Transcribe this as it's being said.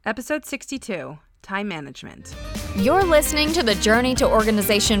Episode 62, Time Management. You're listening to the Journey to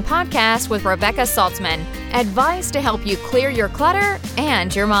Organization podcast with Rebecca Saltzman. Advice to help you clear your clutter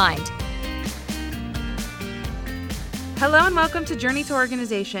and your mind. Hello and welcome to Journey to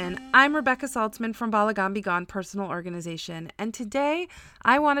Organization. I'm Rebecca Saltzman from Balagan Be Gone Personal Organization, and today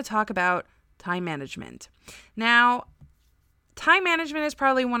I want to talk about time management. Now, time management is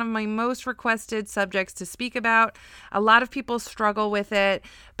probably one of my most requested subjects to speak about. A lot of people struggle with it,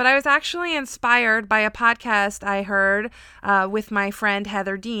 but I was actually inspired by a podcast I heard with my friend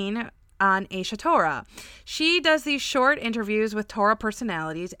Heather Dean on Aish HaTorah. She does these short interviews with Torah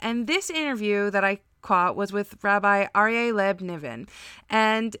personalities, and this interview that I caught was with Rabbi Aryeh Leib Niven,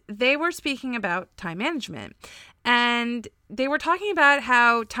 and they were speaking about time management. And they were talking about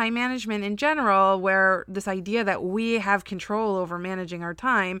how time management in general, where this idea that we have control over managing our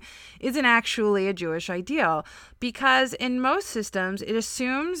time, isn't actually a Jewish ideal. Because in most systems, it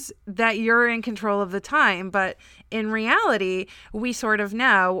assumes that you're in control of the time. But in reality, we sort of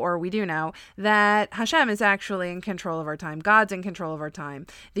know, or we do know, that Hashem is actually in control of our time. God's in control of our time.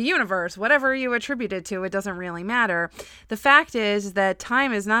 The universe, whatever you attribute it to, it doesn't really matter. The fact is that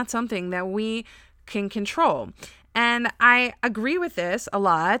time is not something that we can control. And I agree with this a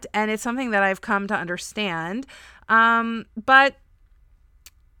lot, and it's something that I've come to understand. But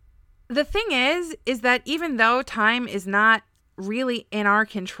the thing is that even though time is not really in our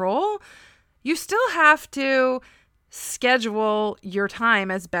control, you still have to schedule your time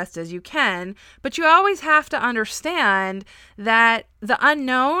as best as you can, but you always have to understand that the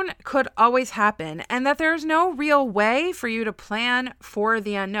unknown could always happen and that there's no real way for you to plan for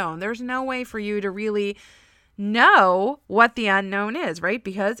the unknown. There's no way for you to really know what the unknown is, right?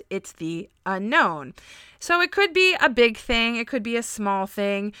 Because it's the unknown. So it could be a big thing. It could be a small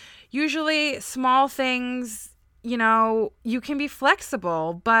thing. Usually small things, you can be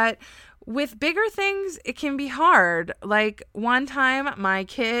flexible, but with bigger things, it can be hard. Like one time my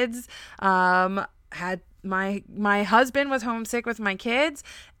kids had my husband was homesick with my kids,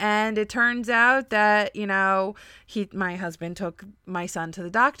 and it turns out that my husband took my son to the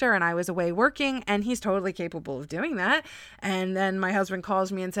doctor, and I was away working, and he's totally capable of doing that. And then my husband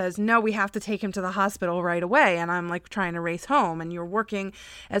calls me and says, no, we have to take him to the hospital right away. And I'm like trying to race home, and you're working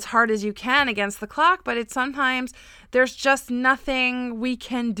as hard as you can against the clock, but it's sometimes there's just nothing we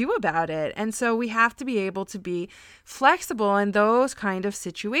can do about it. And so we have to be able to be flexible in those kind of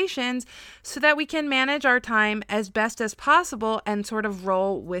situations so that we can manage our time as best as possible and sort of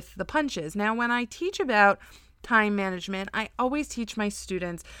roll with the punches. Now, when I teach about time management, I always teach my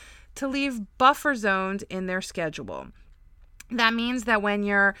students to leave buffer zones in their schedule. That means that when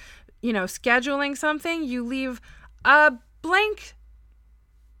you're, scheduling something, you leave a blank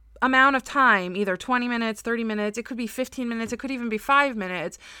amount of time, either 20 minutes, 30 minutes, it could be 15 minutes, it could even be 5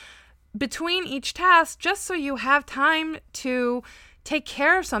 minutes between each task, just so you have time to take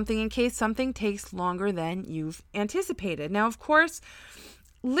care of something in case something takes longer than you've anticipated. Now, of course,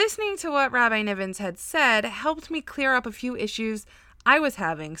 listening to what Rabbi Nivens had said helped me clear up a few issues I was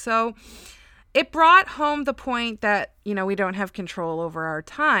having. So it brought home the point that, we don't have control over our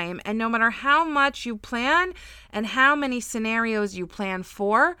time. And no matter how much you plan and how many scenarios you plan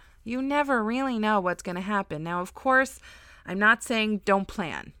for, you never really know what's going to happen. Now, of course, I'm not saying don't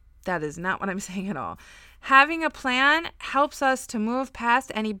plan. That is not what I'm saying at all. Having a plan helps us to move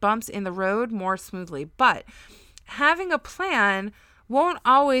past any bumps in the road more smoothly. But having a plan won't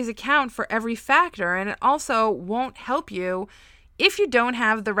always account for every factor, and it also won't help you if you don't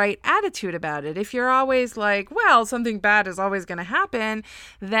have the right attitude about it. If you're always like, well, something bad is always going to happen,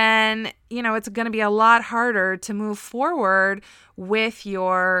 then, it's going to be a lot harder to move forward with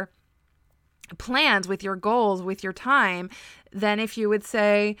your plans, with your goals, with your time, than if you would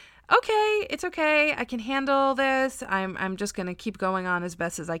say, okay, it's okay, I can handle this, I'm just going to keep going on as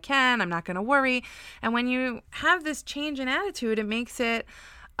best as I can, I'm not going to worry. And when you have this change in attitude, it makes it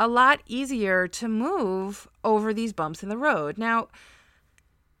a lot easier to move over these bumps in the road. Now,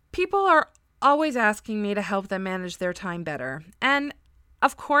 people are always asking me to help them manage their time better. And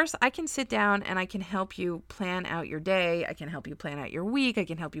of course, I can sit down and I can help you plan out your day. I can help you plan out your week. I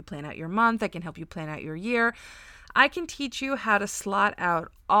can help you plan out your month. I can help you plan out your year. I can teach you how to slot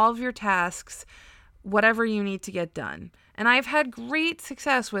out all of your tasks, whatever you need to get done. And I've had great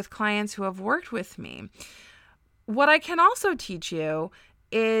success with clients who have worked with me. What I can also teach you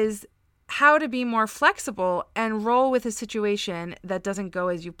is how to be more flexible and roll with a situation that doesn't go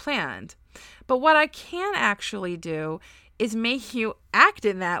as you planned. But what I can actually do is make you act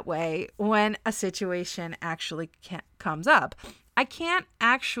in that way when a situation actually comes up. I can't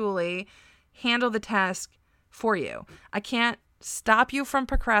actually handle the task for you. I can't stop you from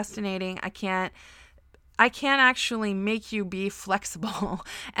procrastinating. I can't actually make you be flexible.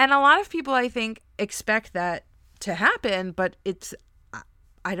 And a lot of people, I think, expect that to happen, but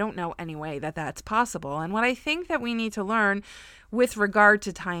I don't know any way that that's possible. And what I think that we need to learn with regard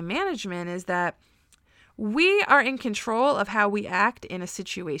to time management is that we are in control of how we act in a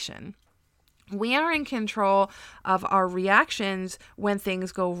situation. We are in control of our reactions when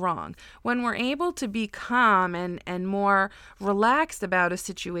things go wrong. When we're able to be calm and more relaxed about a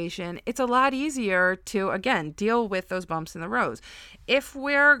situation, it's a lot easier to, again, deal with those bumps in the road. If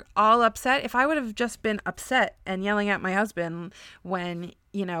we're all upset, if I would have just been upset and yelling at my husband when,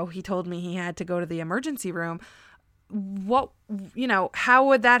 he told me he had to go to the emergency room, how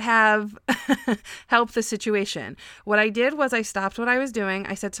would that have helped the situation? What I did was I stopped what I was doing.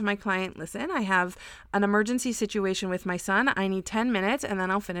 I said to my client, listen, I have an emergency situation with my son. I need 10 minutes and then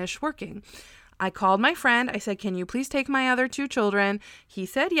I'll finish working. I called my friend. I said, can you please take my other 2 children? He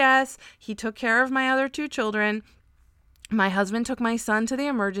said yes. He took care of my other 2 children. My husband took my son to the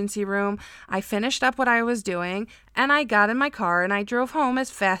emergency room. I finished up what I was doing and I got in my car and I drove home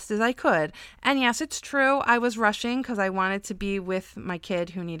as fast as I could. And yes, it's true. I was rushing because I wanted to be with my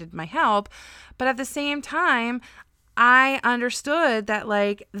kid who needed my help. But at the same time, I understood that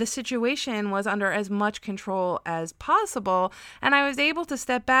the situation was under as much control as possible. And I was able to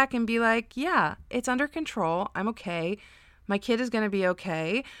step back and be like, yeah, it's under control. I'm okay. My kid is going to be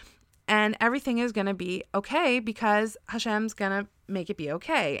okay. And everything is going to be okay because Hashem's going to make it be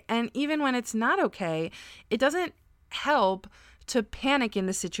okay. And even when it's not okay, it doesn't help to panic in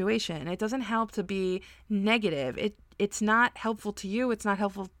the situation. It doesn't help to be negative. It's not helpful to you. It's not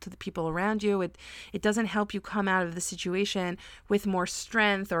helpful to the people around you. It doesn't help you come out of the situation with more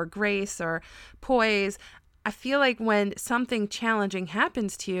strength or grace or poise. I feel like when something challenging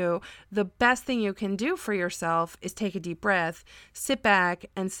happens to you, the best thing you can do for yourself is take a deep breath, sit back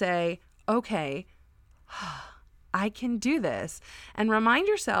and say, okay, I can do this. And remind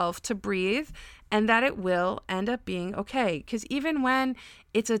yourself to breathe and that it will end up being okay. Because even when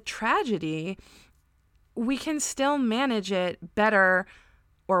it's a tragedy, we can still manage it better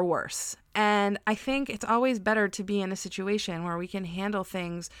or worse. And I think it's always better to be in a situation where we can handle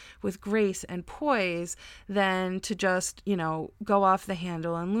things with grace and poise than to just, go off the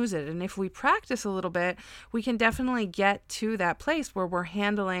handle and lose it. And if we practice a little bit, we can definitely get to that place where we're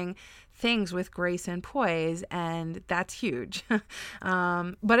handling things with grace and poise, and that's huge.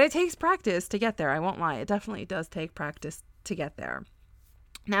 But it takes practice to get there. I won't lie. It definitely does take practice to get there.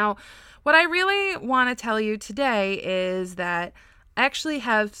 Now, what I really want to tell you today is that I actually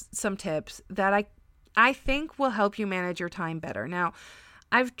have some tips that I think will help you manage your time better. Now,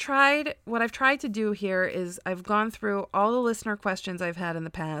 what I've tried to do here is I've gone through all the listener questions I've had in the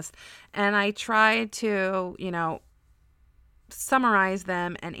past, and I tried to, summarize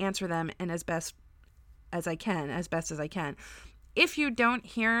them and answer them in as best as I can. If you don't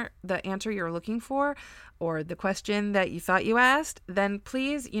hear the answer you're looking for or the question that you thought you asked, then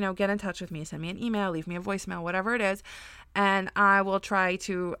please, get in touch with me. Send me an email, leave me a voicemail, whatever it is, and I will try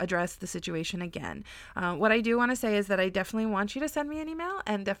to address the situation again. What I do want to say is that I definitely want you to send me an email,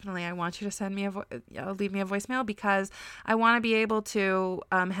 and definitely I want you to send me leave me a voicemail, because I want to be able to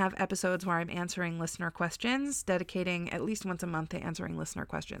have episodes where I'm answering listener questions, dedicating at least once a month to answering listener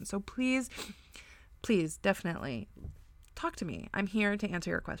questions. So please, definitely talk to me. I'm here to answer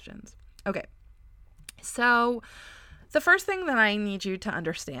your questions. Okay. So the first thing that I need you to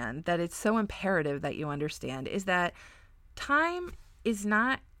understand, that it's so imperative that you understand, is that time is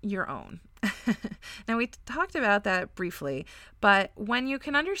not your own. Now, we talked about that briefly, but when you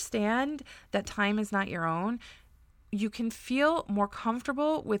can understand that time is not your own, you can feel more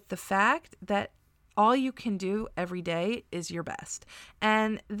comfortable with the fact that all you can do every day is your best.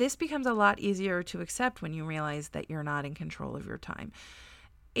 And this becomes a lot easier to accept when you realize that you're not in control of your time.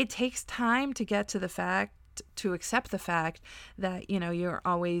 It takes time to get to accept the fact that, you're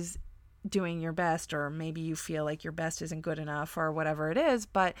always doing your best, or maybe you feel like your best isn't good enough or whatever it is,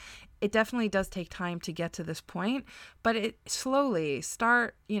 but it definitely does take time to get to this point. But it slowly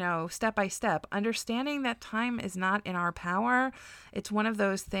start, step by step, understanding that time is not in our power. It's one of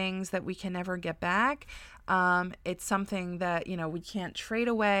those things that we can never get back. It's something that, we can't trade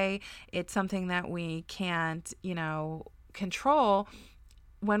away. It's something that we can't, control.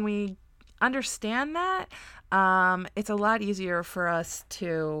 When we understand that, it's a lot easier for us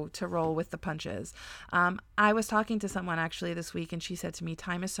to roll with the punches. I was talking to someone actually this week, and she said to me,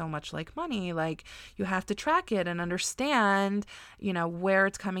 time is so much like money. Like, you have to track it and understand, where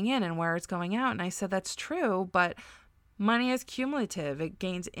it's coming in and where it's going out. And I said, that's true, but money is cumulative. It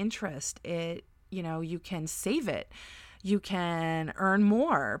gains interest. You can save it. you can earn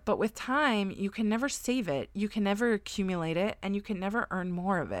more. But with time, you can never save it, you can never accumulate it, and you can never earn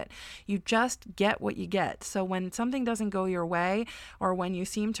more of it. You just get what you get. So when something doesn't go your way, or when you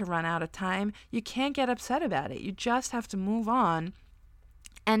seem to run out of time, you can't get upset about it. You just have to move on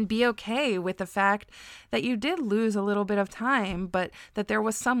and be okay with the fact that you did lose a little bit of time, but that there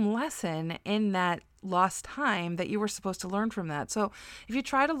was some lesson in that lost time that you were supposed to learn from that. So if you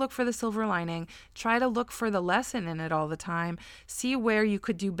try to look for the silver lining, try to look for the lesson in it all the time, see where you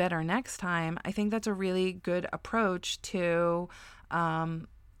could do better next time, I think that's a really good approach to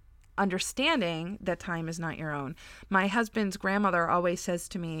understanding that time is not your own. My husband's grandmother always says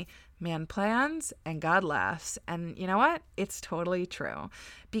to me, man plans and God laughs. And you know what? It's totally true.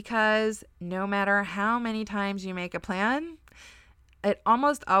 Because no matter how many times you make a plan, it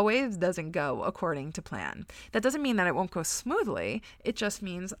almost always doesn't go according to plan. That doesn't mean that it won't go smoothly. It just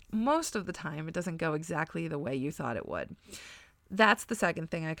means most of the time it doesn't go exactly the way you thought it would. That's the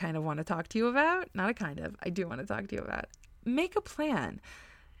second thing I kind of want to talk to you about. Not a kind of, I do want to talk to you about. Make a plan.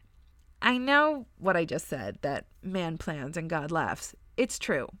 I know what I just said, that man plans and God laughs. It's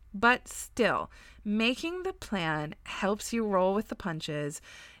true, but still, making the plan helps you roll with the punches.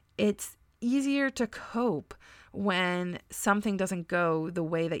 It's easier to cope when something doesn't go the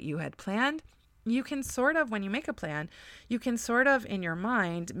way that you had planned. You can sort of, when you make a plan, you can sort of in your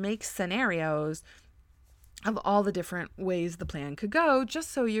mind make scenarios of all the different ways the plan could go,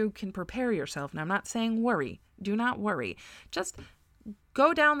 just so you can prepare yourself. Now, I'm not saying worry. Do not worry. Just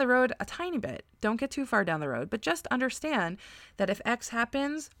go down the road a tiny bit. Don't get too far down the road, but just understand that if X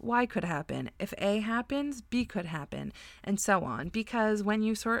happens, Y could happen. If A happens, B could happen, and so on. Because when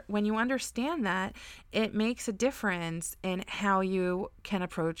you understand that, it makes a difference in how you can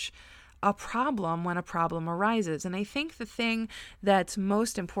approach a problem when a problem arises. And I think the thing that's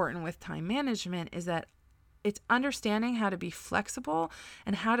most important with time management is that it's understanding how to be flexible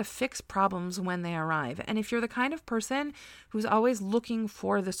and how to fix problems when they arrive. And if you're the kind of person who's always looking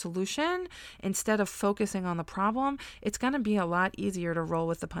for the solution instead of focusing on the problem, it's going to be a lot easier to roll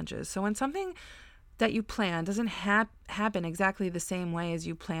with the punches. So when something that you plan doesn't happen exactly the same way as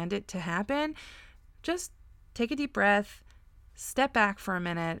you planned it to happen, just take a deep breath, step back for a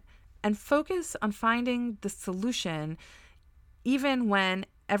minute, and focus on finding the solution, even when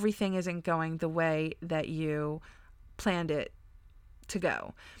everything isn't going the way that you planned it to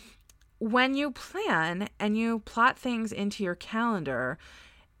go. When you plan and you plot things into your calendar,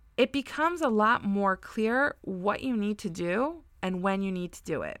 it becomes a lot more clear what you need to do and when you need to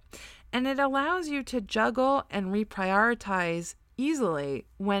do it. And it allows you to juggle and reprioritize easily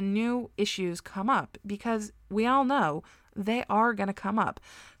when new issues come up, because we all know they are going to come up.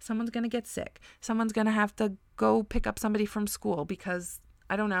 Someone's going to get sick. Someone's going to have to go pick up somebody from school because,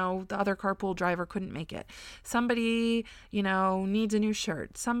 I don't know, the other carpool driver couldn't make it. Somebody, needs a new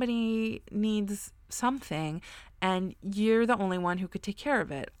shirt. Somebody needs something, and you're the only one who could take care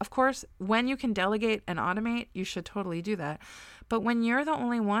of it. Of course, when you can delegate and automate, you should totally do that. But when you're the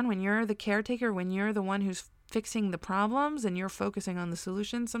only one, when you're the caretaker, when you're the one who's fixing the problems and you're focusing on the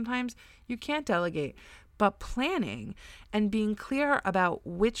solution, sometimes you can't delegate. But planning and being clear about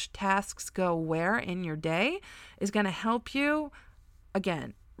which tasks go where in your day is going to help you,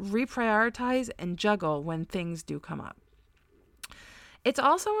 again, reprioritize and juggle when things do come up. It's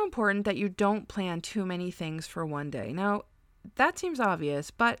also important that you don't plan too many things for one day. Now, that seems obvious,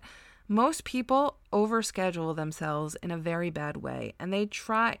 but most people overschedule themselves in a very bad way, and they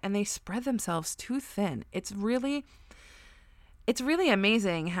spread themselves too thin. It's really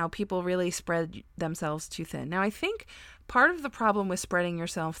amazing how people really spread themselves too thin. Now, I think part of the problem with spreading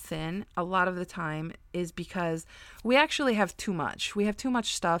yourself thin a lot of the time is because we actually have too much. We have too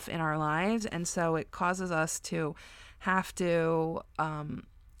much stuff in our lives, and so it causes us to have to,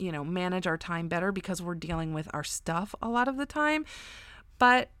 manage our time better because we're dealing with our stuff a lot of the time.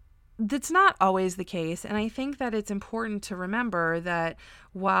 But that's not always the case, and I think that it's important to remember that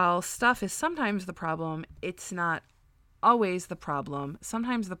while stuff is sometimes the problem, it's not always the problem.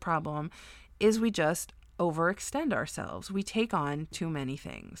 Sometimes the problem is we just overextend ourselves. We take on too many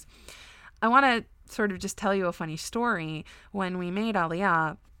things. I want to sort of just tell you a funny story. When we made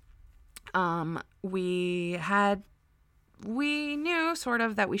Aliyah, we knew sort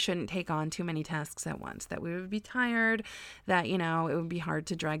of that we shouldn't take on too many tasks at once, that we would be tired, that, it would be hard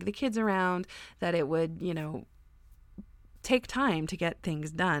to drag the kids around, that it would, take time to get things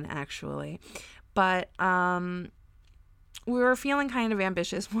done, actually. But we were feeling kind of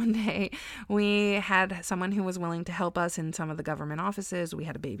ambitious one day. We had someone who was willing to help us in some of the government offices. We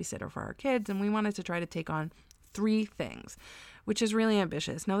had a babysitter for our kids, and we wanted to try to take on 3 things. which is really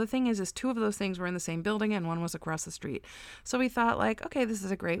ambitious. Now, the thing is 2 of those things were in the same building and one was across the street. So we thought like, okay, this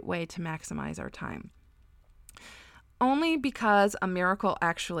is a great way to maximize our time. Only because a miracle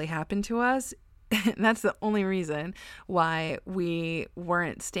actually happened to us. That's the only reason why we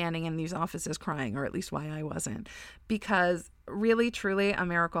weren't standing in these offices crying, or at least why I wasn't, because really, truly, a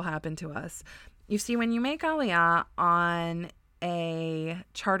miracle happened to us. You see, when you make Aliyah on a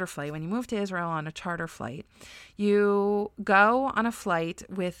charter flight, when you move to Israel on a charter flight, you go on a flight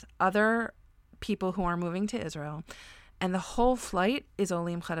with other people who are moving to Israel, and the whole flight is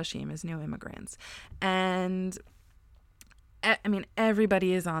Olim Chadashim, is new immigrants. And I mean,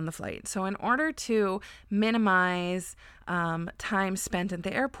 everybody is on the flight. So in order to minimize time spent at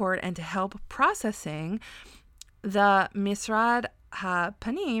the airport and to help processing, the Misrad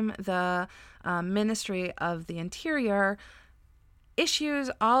HaPanim, the Ministry of the Interior, issues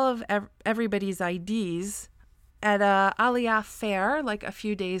all of everybody's IDs at a Aliyah fair, like a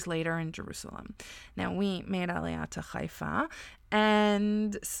few days later in Jerusalem. Now, we made Aliyah to Haifa,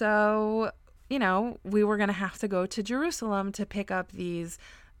 and so we were going to have to go to Jerusalem to pick up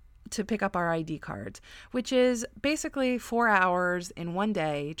our ID cards, which is basically 4 hours in one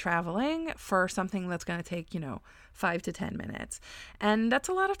day traveling for something that's going to take, 5 to 10 minutes. And that's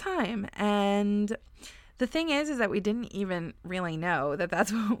a lot of time. And the thing is that we didn't even really know that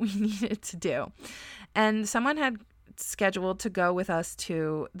that's what we needed to do. And someone had scheduled to go with us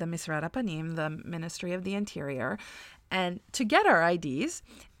to the Misrad HaPanim, the Ministry of the Interior, and to get our IDs,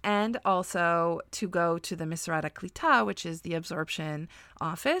 and also to go to the Misrad HaKlita, which is the absorption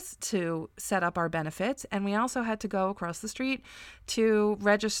office, to set up our benefits. And we also had to go across the street to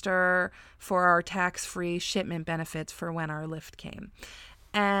register for our tax-free shipment benefits for when our lift came.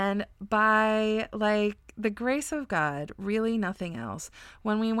 And by the grace of God, really nothing else,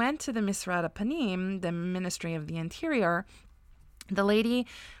 when we went to the Misrad HaPanim, the Ministry of the Interior, the lady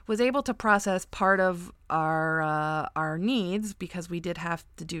was able to process part of our needs, because we did have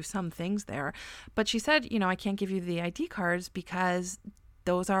to do some things there. But she said, I can't give you the ID cards because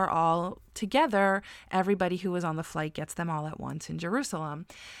those are all together. Everybody who was on the flight gets them all at once in Jerusalem.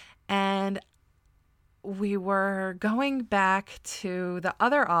 And we were going back to the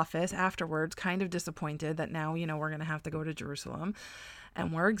other office afterwards, kind of disappointed that now, we're going to have to go to Jerusalem.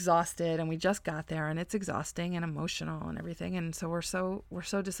 And we're exhausted, and we just got there, and it's exhausting and emotional and everything. And so we're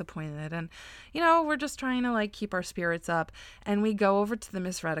so disappointed. And, we're just trying to keep our spirits up. And we go over to the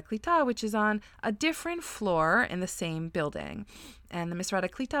Misrad HaKlita, which is on a different floor in the same building. And the Misrad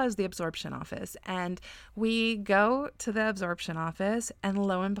HaKlita is the absorption office. And we go to the absorption office, and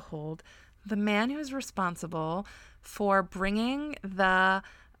lo and behold, the man who is responsible for bringing the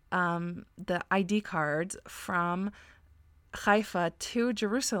ID cards from Haifa to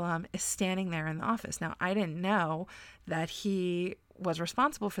Jerusalem is standing there in the office. Now, I didn't know that he was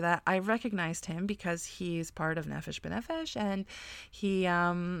responsible for that. I recognized him because he's part of Nefesh B'Nefesh, and he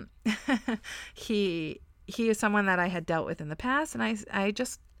he is someone that I had dealt with in the past, and I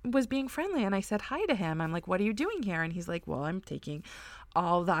just was being friendly, and I said hi to him. I'm like, "What are you doing here?" And he's like, "Well, I'm taking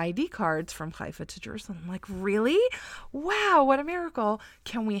all the ID cards from Haifa to Jerusalem." I'm like, "Really? Wow, what a miracle.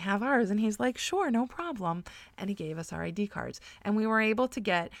 Can we have ours?" And he's like, "Sure, no problem." And he gave us our ID cards. And we were able to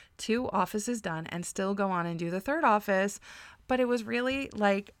get 2 offices done and still go on and do the 3rd office. But it was really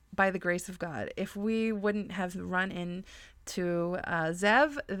by the grace of God. If we wouldn't have run into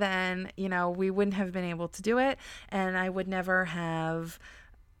Zev, then, we wouldn't have been able to do it. And I would never have,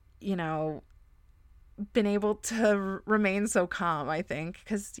 been able to remain so calm, I think,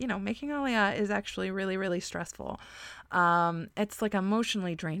 because, making Aliyah is actually really, really stressful. It's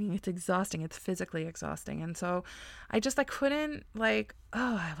emotionally draining. It's exhausting. It's physically exhausting. And so I couldn't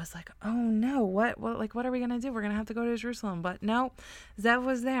I was like, oh no, what are we going to do? We're going to have to go to Jerusalem. But no, Zev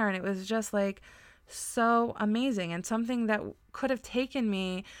was there, and it was just so amazing, and something that could have taken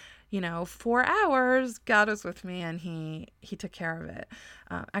me 4 hours, God was with me, and he took care of it.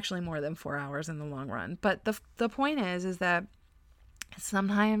 Actually more than 4 hours in the long run. But the point is that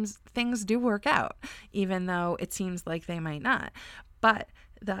sometimes things do work out, even though it seems like they might not. But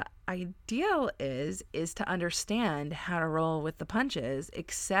the ideal is to understand how to roll with the punches,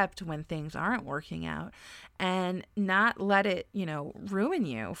 except when things aren't working out, and not let it, ruin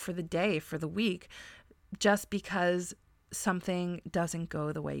you for the day, for the week, just because something doesn't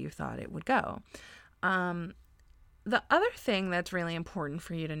go the way you thought it would go. The other thing that's really important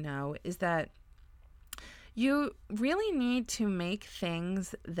for you to know is that you really need to make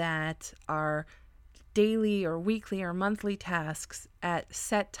things that are daily or weekly or monthly tasks at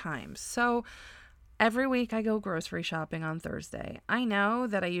set times. So Every week I go grocery shopping on Thursday. I know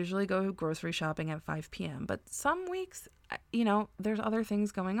that I usually go grocery shopping at 5 p.m., but some weeks, there's other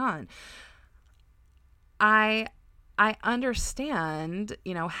things going on. I understand,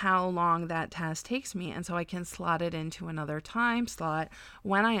 how long that task takes me, and so I can slot it into another time slot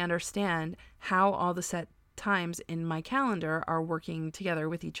when I understand how all the set times in my calendar are working together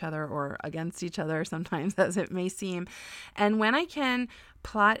with each other or against each other sometimes, as it may seem. And when I can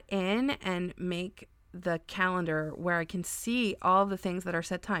plot in and make the calendar where I can see all the things that are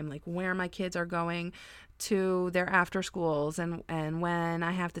set time, like where my kids are going to their after schools and when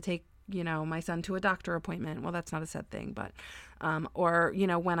I have to take my son to a doctor appointment. Well, that's not a set thing, but, or,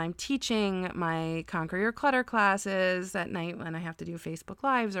 when I'm teaching my Conquer Your Clutter classes at night when I have to do Facebook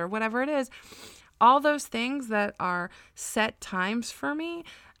Lives or whatever it is, all those things that are set times for me,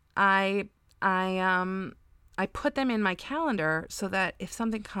 I put them in my calendar so that if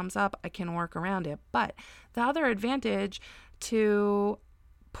something comes up, I can work around it. But the other advantage to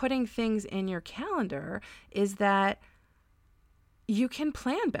putting things in your calendar is that you can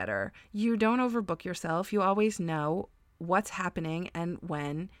plan better. You don't overbook yourself. You always know what's happening and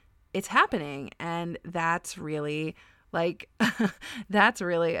when it's happening. And that's really that's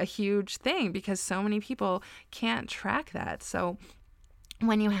really a huge thing because so many people can't track that. So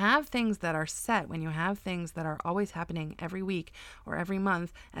when you have things that are set, when you have things that are always happening every week or every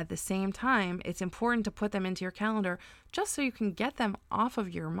month at the same time, it's important to put them into your calendar just so you can get them off of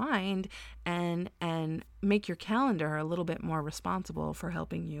your mind and make your calendar a little bit more responsible for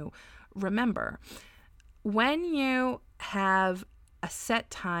helping you remember. When you have a set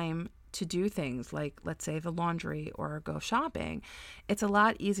time to do things like, let's say, the laundry or go shopping, it's a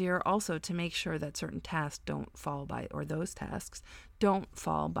lot easier also to make sure that certain tasks don't fall by, or those tasks don't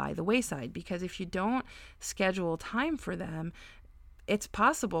fall by the wayside. Because if you don't schedule time for them, it's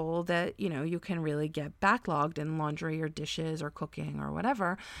possible that, you can really get backlogged in laundry or dishes or cooking or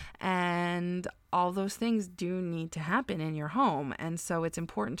whatever. And all those things do need to happen in your home. And so it's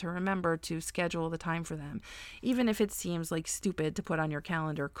important to remember to schedule the time for them. Even if it seems like stupid to put on your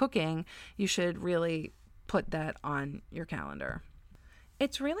calendar cooking, you should really put that on your calendar.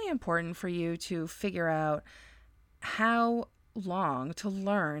 It's really important for you to figure out how long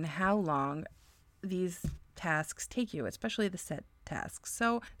these tasks take you, especially the set tasks.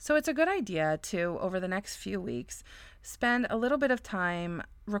 So it's a good idea to, over the next few weeks, spend a little bit of time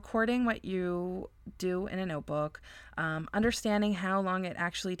recording what you do in a notebook, understanding how long it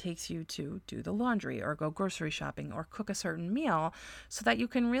actually takes you to do the laundry or go grocery shopping or cook a certain meal, so that you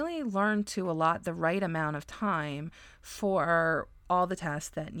can really learn to allot the right amount of time for all the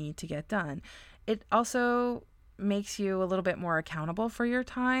tasks that need to get done. It also makes you a little bit more accountable for your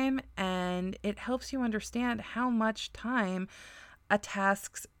time, and it helps you understand how much time a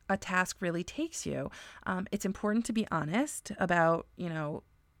task really takes you. It's important to be honest about,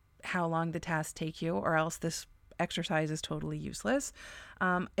 how long the tasks take you, or else this exercise is totally useless.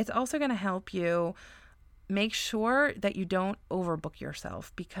 It's also going to help you make sure that you don't overbook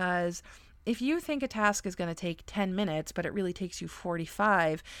yourself, because if you think a task is going to take 10 minutes, but it really takes you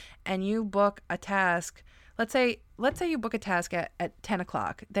 45, and you book a task, let's say you book a task at 10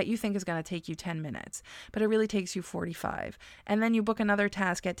 o'clock that you think is going to take you 10 minutes, but it really takes you 45. And then you book another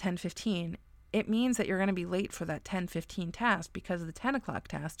task at 10:15. It means that you're going to be late for that 10:15 task because the 10 o'clock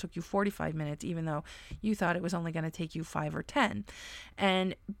task took you 45 minutes, even though you thought it was only going to take you 5 or 10.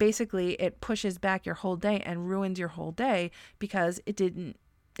 And basically it pushes back your whole day and ruins your whole day because it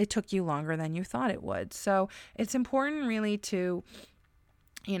took you longer than you thought it would. So it's important really to,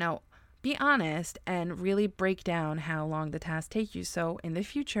 be honest and really break down how long the tasks take you, so in the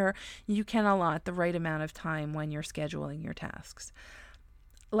future you can allot the right amount of time when you're scheduling your tasks.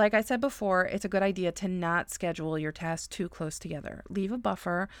 Like I said before, it's a good idea to not schedule your tasks too close together. Leave a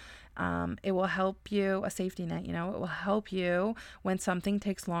buffer. It will help you, a safety net, it will help you when something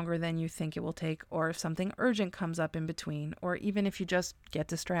takes longer than you think it will take, or if something urgent comes up in between, or even if you just get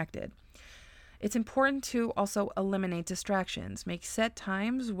distracted. It's important to also eliminate distractions. Make set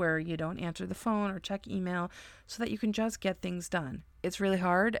times where you don't answer the phone or check email so that you can just get things done. It's really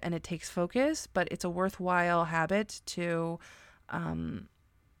hard and it takes focus, but it's a worthwhile habit to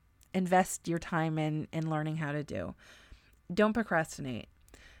invest your time in learning how to do. Don't procrastinate.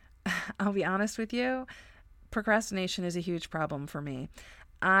 I'll be honest with you, procrastination is a huge problem for me.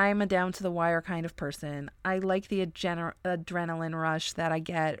 I'm a down to the wire kind of person. I like the adrenaline rush that I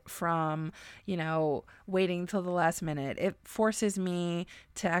get from, waiting till the last minute. It forces me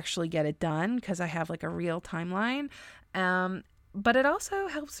to actually get it done because I have like a real timeline. But it also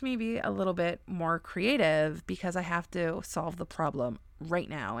helps me be a little bit more creative because I have to solve the problem right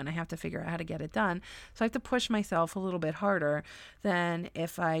now and I have to figure out how to get it done. So I have to push myself a little bit harder than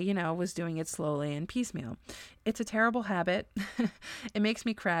if I, was doing it slowly and piecemeal. It's a terrible habit. It makes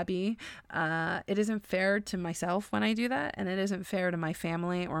me crabby. It isn't fair to myself when I do that, and it isn't fair to my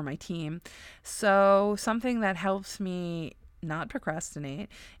family or my team. So something that helps me not procrastinate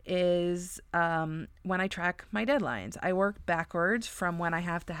is when I track my deadlines. I work backwards from when I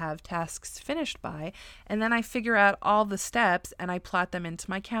have to have tasks finished by, and then I figure out all the steps and I plot them into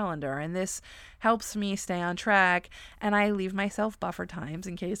my calendar. And this helps me stay on track, and I leave myself buffer times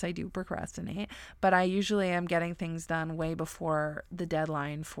in case I do procrastinate. But I usually am getting things done way before the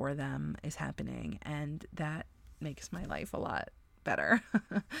deadline for them is happening, and that makes my life a lot better.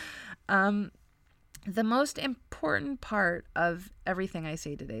 The most important part of everything I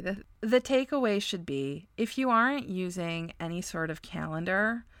say today, the takeaway should be, if you aren't using any sort of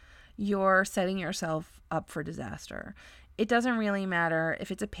calendar, you're setting yourself up for disaster. It doesn't really matter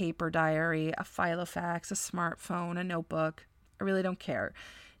if it's a paper diary, a Filofax, a smartphone, a notebook. I really don't care.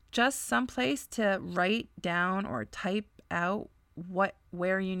 Just someplace to write down or type out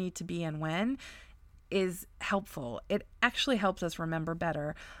where you need to be and when is helpful. It actually helps us remember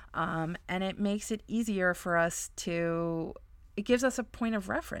better. And it makes it easier for us it gives us a point of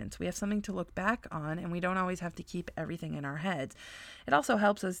reference. We have something to look back on, and we don't always have to keep everything in our heads. It also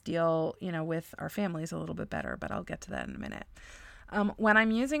helps us deal, with our families a little bit better, but I'll get to that in a minute. When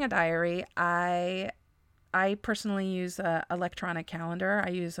I'm using a diary, I personally use an electronic calendar. I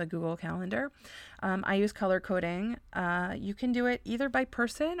use a Google Calendar. I use color coding. You can do it either by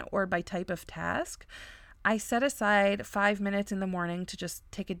person or by type of task. I set aside 5 minutes in the morning to just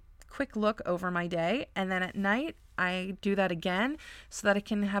take a quick look over my day. And then at night, I do that again so that I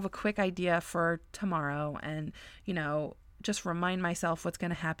can have a quick idea for tomorrow and, just remind myself what's going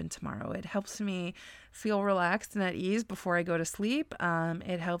to happen tomorrow. It helps me feel relaxed and at ease before I go to sleep.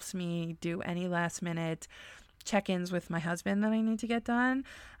 It helps me do any last minute check-ins with my husband that I need to get done.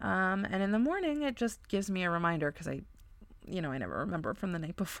 And in the morning, it just gives me a reminder because I never remember from the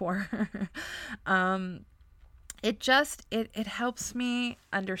night before. It helps me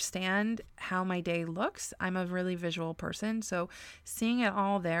understand how my day looks. I'm a really visual person, so seeing it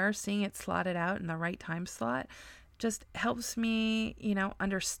all there, seeing it slotted out in the right time slot, just helps me,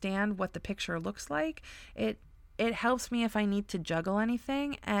 understand what the picture looks like. It helps me if I need to juggle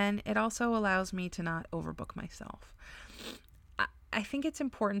anything, and it also allows me to not overbook myself. I think it's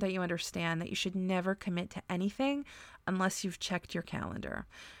important that you understand that you should never commit to anything unless you've checked your calendar.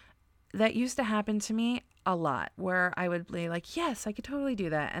 That used to happen to me a lot, where I would be like, yes, I could totally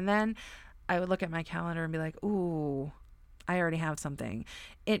do that. And then I would look at my calendar and be like, ooh, I already have something.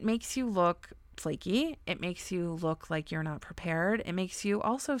 It makes you look flaky. It makes you look like you're not prepared. It makes you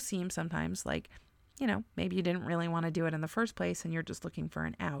also seem sometimes like, maybe you didn't really want to do it in the first place and you're just looking for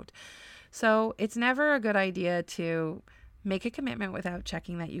an out. So it's never a good idea to make a commitment without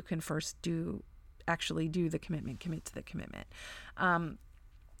checking that you can first actually do the commitment, commit to the commitment.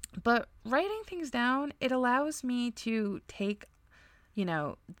 But writing things down, it allows me to take,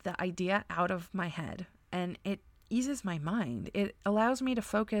 the idea out of my head, and it eases my mind. It allows me to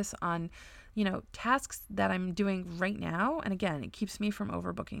focus on, tasks that I'm doing right now. And again, it keeps me from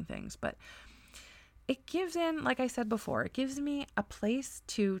overbooking things, but it gives like I said before, it gives me a place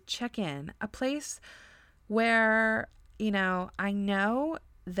to check in, a place where, I know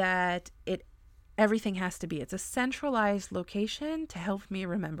that everything has to be. It's a centralized location to help me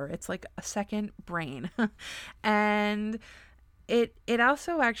remember. It's like a second brain. And it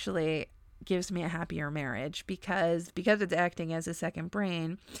also actually gives me a happier marriage because it's acting as a second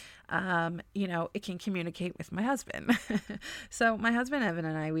brain. It can communicate with my husband. So my husband, Evan,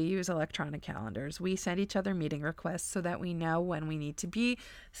 and I, we use electronic calendars. We send each other meeting requests so that we know when we need to be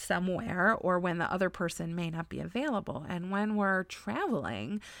somewhere or when the other person may not be available. And when we're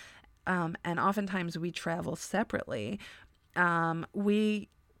traveling, and oftentimes we travel separately, we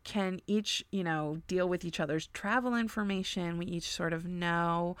can each, deal with each other's travel information. We each sort of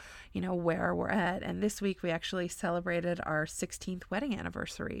know, where we're at. And this week we actually celebrated our 16th wedding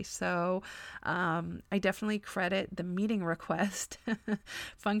anniversary. So I definitely credit the meeting request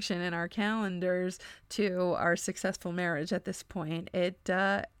function in our calendars to our successful marriage at this point. It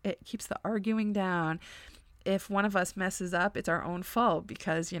keeps the arguing down. If one of us messes up, it's our own fault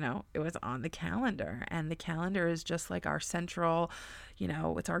because, it was on the calendar, and the calendar is just like our central,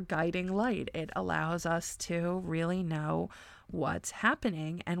 it's our guiding light. It allows us to really know what's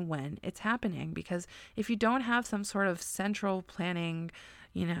happening and when it's happening, because if you don't have some sort of central planning,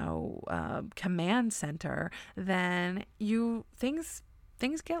 command center, then things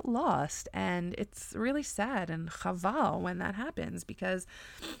things get lost, and it's really sad and chaval when that happens, because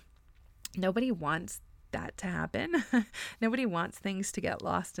nobody wants that to happen. Nobody wants things to get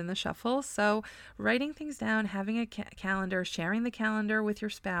lost in the shuffle. So writing things down, having a calendar, sharing the calendar with your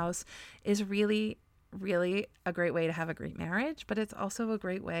spouse is really a great way to have a great marriage, but it's also a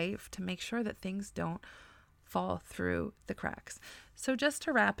great way to make sure that things don't fall through the cracks. So just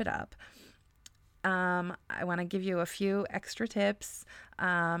to wrap it up, I want to give you a few extra tips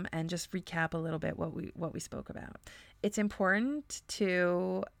and just recap a little bit what we spoke about. It's important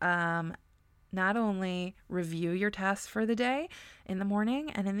to not only review your tasks for the day in the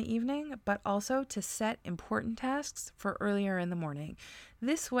morning and in the evening, but also to set important tasks for earlier in the morning.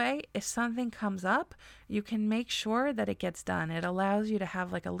 This way, if something comes up, you can make sure that it gets done. It allows you to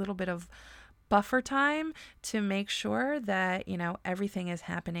have like a little bit of buffer time to make sure that, everything is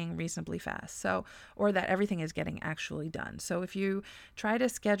happening reasonably fast. So, or that everything is getting actually done. So if you try to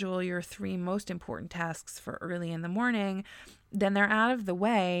schedule your 3 most important tasks for early in the morning, then they're out of the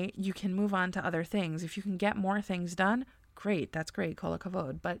way. You can move on to other things. If you can get more things done, great. That's great. Kol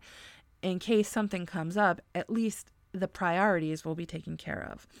hakavod. But in case something comes up, at least the priorities will be taken care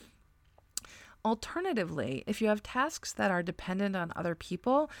of. Alternatively, if you have tasks that are dependent on other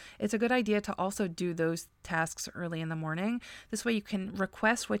people, it's a good idea to also do those tasks early in the morning. This way you can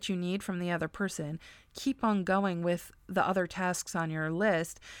request what you need from the other person, keep on going with the other tasks on your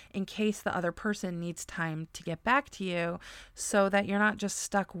list in case the other person needs time to get back to you, so that you're not just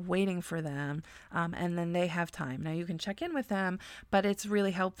stuck waiting for them and then they have time. Now you can check in with them, but it's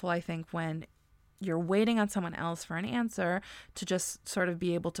really helpful, I think, when you're waiting on someone else for an answer, to just sort of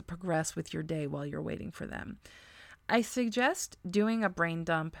be able to progress with your day while you're waiting for them. I suggest doing a brain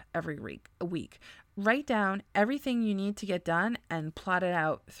dump every week. Write down everything you need to get done and plot it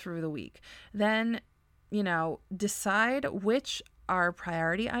out through the week. Then, decide which are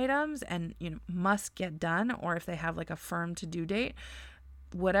priority items and must get done, or if they have like a firm to-do date,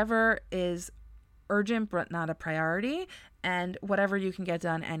 whatever is urgent but not a priority, and whatever you can get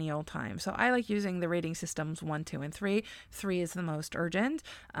done any old time. So I like using the rating systems 1, 2, and 3. 3 is the most urgent.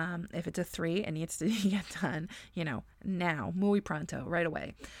 If it's a 3, it needs to get done, now, muy pronto, right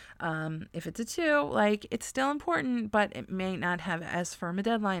away. If it's a 2, it's still important, but it may not have as firm a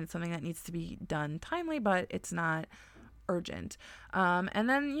deadline. It's something that needs to be done timely, but it's not urgent. And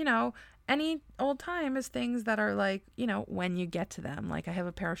then, any old time is things that are when you get to them. Like I have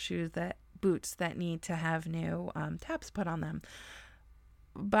a pair of boots that need to have new tabs put on them,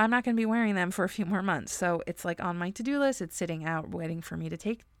 but I'm not going to be wearing them for a few more months. So it's on my to-do list. It's sitting out waiting for me to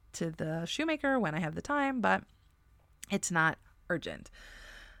take to the shoemaker when I have the time, but it's not urgent.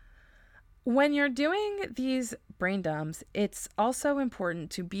 When you're doing these brain dumps, it's also important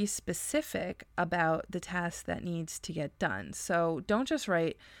to be specific about the task that needs to get done. So don't just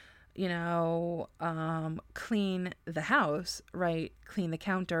write, clean the house, right? Clean the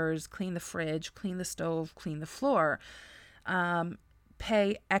counters, clean the fridge, clean the stove, clean the floor.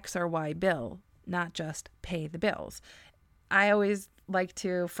 Pay X or Y bill, not just pay the bills. I always like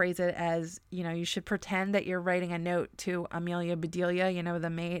to phrase it as, you should pretend that you're writing a note to Amelia Bedelia, the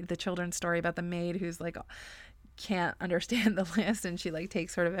maid, the children's story about the maid who's can't understand the list and she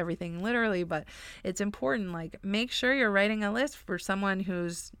takes sort of everything literally. But it's important, make sure you're writing a list for someone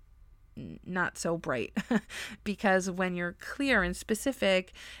who's not so bright, because when you're clear and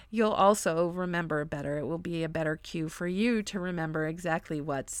specific, you'll also remember better. It will be a better cue for you to remember exactly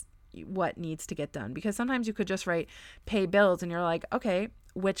what needs to get done, because sometimes you could just write pay bills and you're like, okay,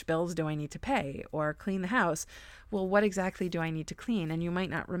 which bills do I need to pay? Or clean the house. Well, what exactly do I need to clean? And you might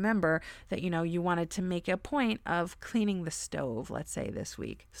not remember that, you wanted to make a point of cleaning the stove, let's say this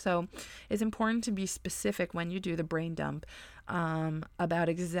week. So it's important to be specific when you do the brain dump about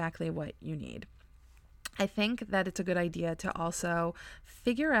exactly what you need. I think that it's a good idea to also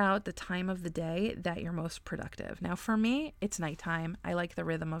figure out the time of the day that you're most productive. Now, for me, it's nighttime. I like the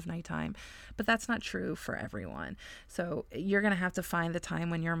rhythm of nighttime, but that's not true for everyone. So you're going to have to find the time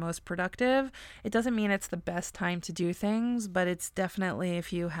when you're most productive. It doesn't mean it's the best time to do things, but it's definitely,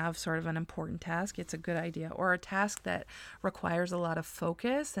 if you have sort of an important task, it's a good idea, or a task that requires a lot of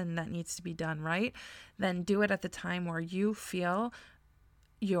focus and that needs to be done right, then do it at the time where you feel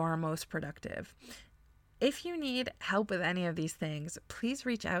you're most productive. If you need help with any of these things, please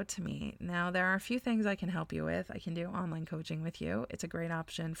reach out to me. Now, there are a few things I can help you with. I can do online coaching with you. It's a great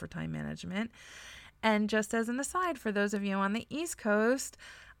option for time management. And just as an aside, for those of you on the East Coast,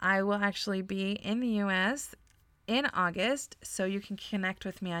 I will actually be in the U.S. in August, so you can connect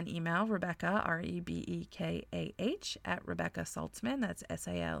with me on email, Rebecca, REBEKAH, at Rebecca Saltzman, that's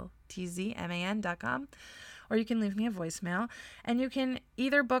SALTZMAN.com. or you can leave me a voicemail. And you can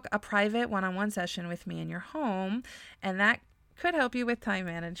either book a private one-on-one session with me in your home, and that could help you with time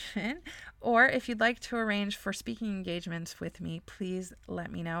management. Or if you'd like to arrange for speaking engagements with me, please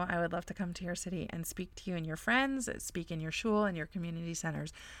let me know. I would love to come to your city and speak to you and your friends, speak in your shul and your community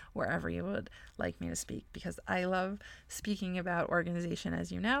centers, wherever you would like me to speak, because I love speaking about organization,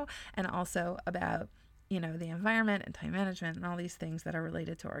 as you know, and also about, the environment and time management and all these things that are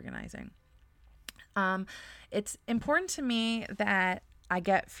related to organizing. It's important to me that I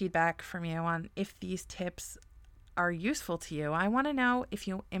get feedback from you on if these tips are useful to you. I want to know if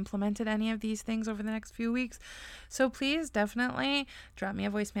you implemented any of these things over the next few weeks. So please definitely drop me a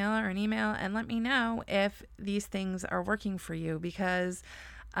voicemail or an email and let me know if these things are working for you, because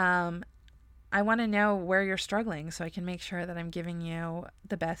I want to know where you're struggling so I can make sure that I'm giving you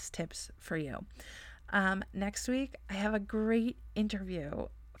the best tips for you. Next week, I have a great interview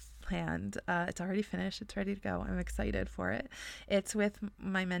planned. It's already finished. It's ready to go. I'm excited for it. It's with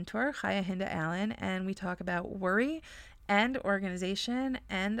my mentor, Chaya Hinda Allen, and we talk about worry and organization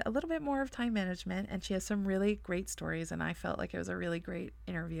and a little bit more of time management. And she has some really great stories, and I felt like it was a really great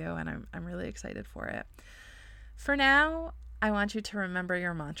interview, and I'm really excited for it. For now, I want you to remember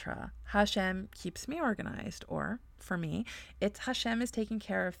your mantra. Hashem keeps me organized, or for me, it's Hashem is taking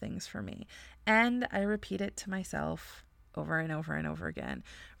care of things for me. And I repeat it to myself over and over and over again.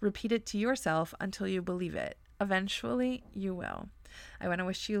 Repeat it to yourself until you believe it. Eventually, you will. I want to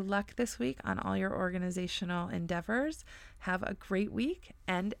wish you luck this week on all your organizational endeavors. Have a great week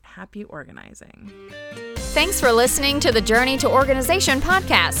and happy organizing. Thanks for listening to the Journey to Organization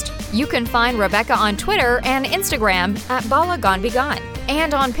podcast. You can find Rebecca on Twitter and Instagram at balagonbegon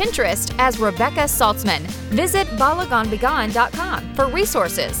and on Pinterest as Rebecca Saltzman. Visit balagonbegon.com for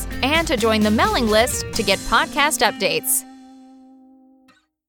resources and to join the mailing list to get podcast updates.